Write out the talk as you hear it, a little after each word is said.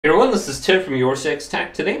Hey everyone, this is Tim from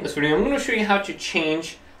YourSixTech. Today in this video I'm going to show you how to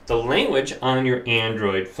change the language on your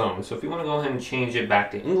Android phone. So if you want to go ahead and change it back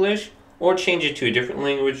to English or change it to a different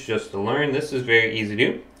language just to learn, this is very easy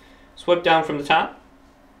to do. Swipe down from the top,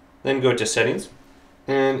 then go to Settings.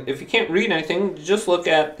 And if you can't read anything, just look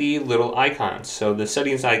at the little icons. So the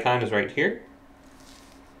Settings icon is right here.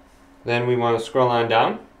 Then we want to scroll on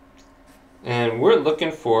down and we're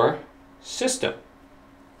looking for System,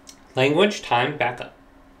 Language Time Backup.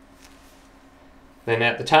 Then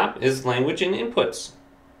at the top is Language and Inputs.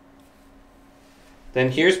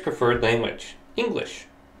 Then here's Preferred Language, English.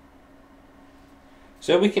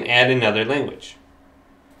 So we can add another language.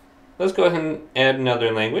 Let's go ahead and add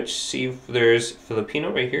another language. See if there's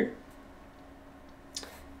Filipino right here.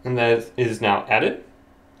 And that is now added.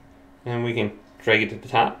 And we can drag it to the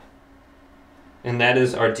top. And that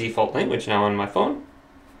is our default language now on my phone.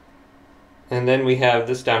 And then we have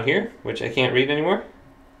this down here, which I can't read anymore.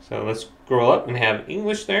 So let's scroll up and have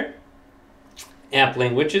English there. App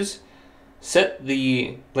languages. Set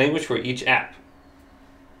the language for each app.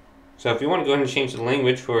 So if you want to go ahead and change the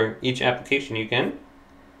language for each application, you can.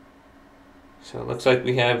 So it looks like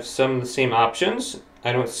we have some of the same options.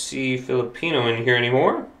 I don't see Filipino in here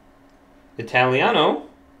anymore. Italiano.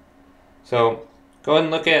 So go ahead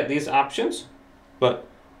and look at these options. But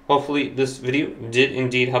hopefully this video did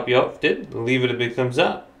indeed help you out. If it did, leave it a big thumbs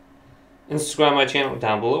up. And subscribe to my channel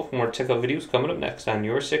down below for more tech videos coming up next on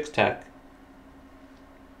YourSixTech.